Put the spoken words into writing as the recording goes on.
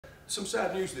Some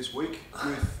sad news this week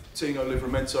with Tino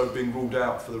Livramento being ruled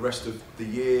out for the rest of the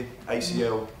year,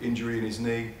 ACL injury in his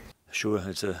knee. Sure,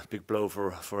 it's a big blow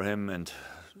for him and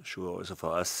sure also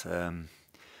for us.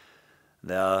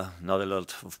 There are not a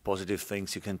lot of positive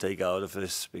things you can take out of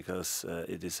this because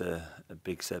it is a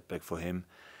big setback for him.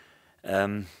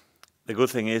 The good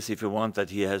thing is, if you want,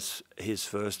 that he has his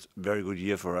first very good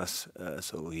year for us.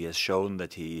 So he has shown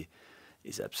that he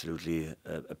is absolutely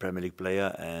a Premier League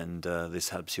player, and this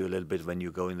helps you a little bit when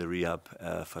you go in the rehab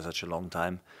for such a long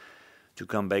time to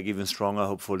come back even stronger,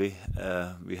 hopefully.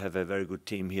 We have a very good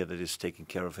team here that is taking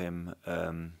care of him.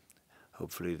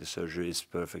 Hopefully the surgery is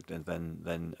perfect, and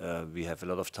then we have a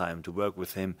lot of time to work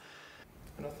with him.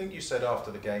 And I think you said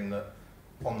after the game that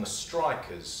on the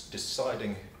strikers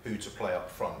deciding who to play up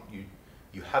front,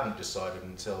 you hadn't decided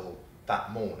until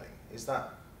that morning. Is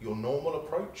that your normal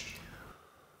approach?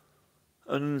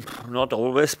 Not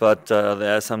always, but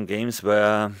there are some games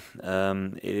where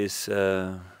it is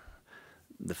the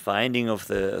finding of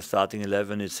the starting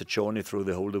 11. It's a journey through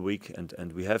the whole week,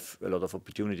 and we have a lot of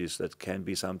opportunities that can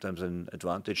be sometimes an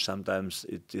advantage. Sometimes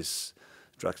it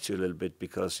distracts you a little bit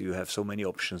because you have so many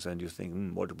options, and you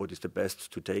think, what is the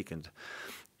best to take? And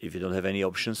if you don't have any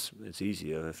options, it's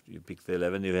easier. You pick the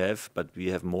 11 you have, but we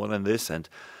have more than this, and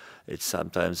it's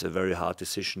sometimes a very hard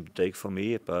decision to take for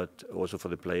me, but also for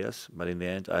the players. But in the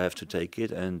end, I have to take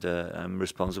it, and I'm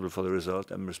responsible for the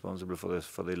result. I'm responsible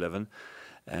for the 11,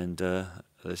 and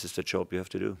this is the job you have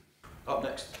to do. Up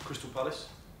next, Crystal Palace,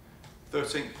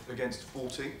 13th against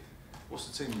 14th. What's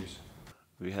the team news?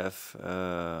 We have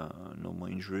no more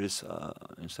injuries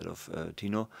instead of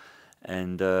Tino,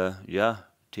 and yeah,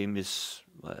 team is.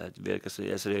 We had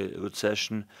yesterday a good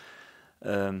session.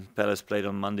 Palace played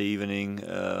on Monday evening.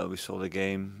 We saw the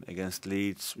game against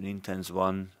Leeds, an intense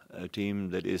one. A team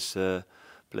that is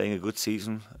playing a good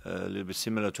season, a little bit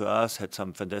similar to us. Had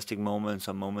some fantastic moments,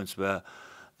 some moments where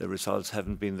the results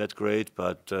haven't been that great,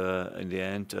 but in the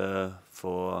end,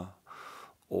 for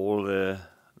all the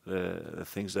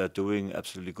things they're doing,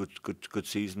 absolutely good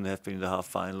season. They have been in the half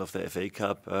final of the FA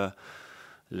Cup. A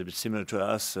little bit similar to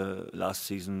us last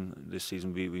season. This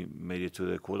season we made it to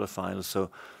the quarterfinals.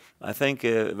 So I think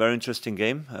a very interesting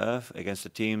game against a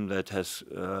team that has,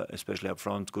 especially up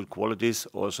front, good qualities.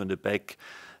 Also in the back,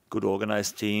 good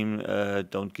organized team.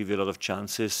 Don't give you a lot of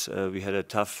chances. We had a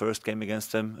tough first game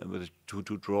against them with a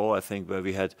 2-2 draw, I think, where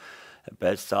we had a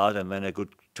bad start and then a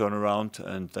good turnaround,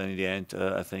 and then in the end,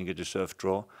 I think a deserved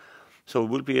draw. So it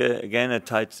will be again a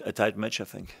tight match, I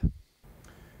think.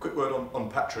 Quick word on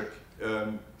Patrick.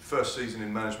 First season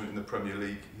in management in the Premier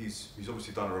League. He's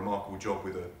obviously done a remarkable job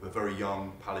with a very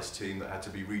young Palace team that had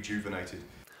to be rejuvenated.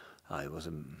 He was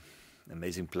an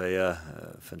amazing player,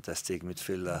 fantastic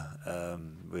midfielder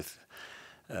with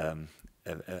an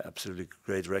absolutely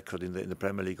great record in the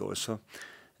Premier League also.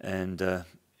 And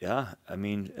yeah, I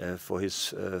mean, for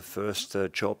his first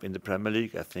job in the Premier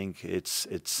League, I think it's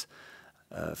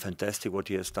fantastic what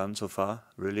he has done so far.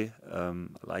 Really,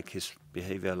 like his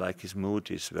behavior, like his mood.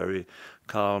 He's very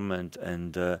calm, and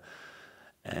I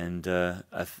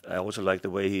also like the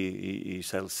way he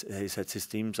sets his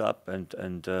teams up,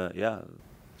 and yeah.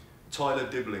 Tyler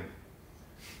Dibbling,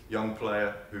 young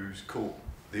player who's caught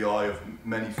the eye of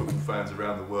many football fans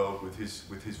around the world with his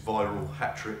viral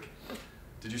hat trick.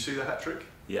 Did you see the hat trick?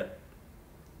 Yeah.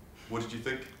 What did you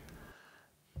think?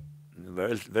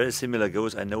 Very similar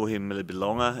goals. I know him a little bit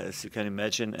longer, as you can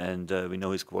imagine, and we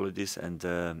know his qualities. And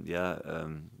yeah,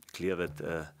 clear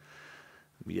that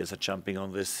we as are jumping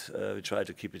on this. We try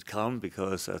to keep it calm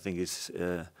because I think it's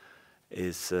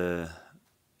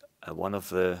one of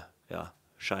the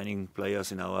shining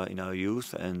players in our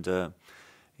youth, and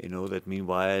you know that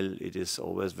meanwhile it is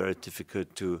always very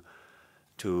difficult to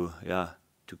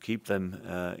keep them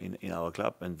in our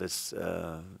club, and that's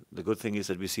the good thing is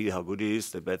that we see how good he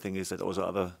is. The bad thing is that also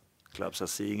other clubs are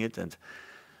seeing it, and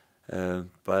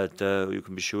but you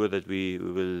can be sure that we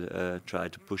will try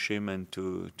to push him and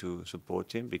to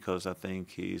support him, because I think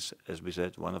he's, as we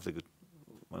said, one of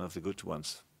the good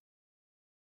ones.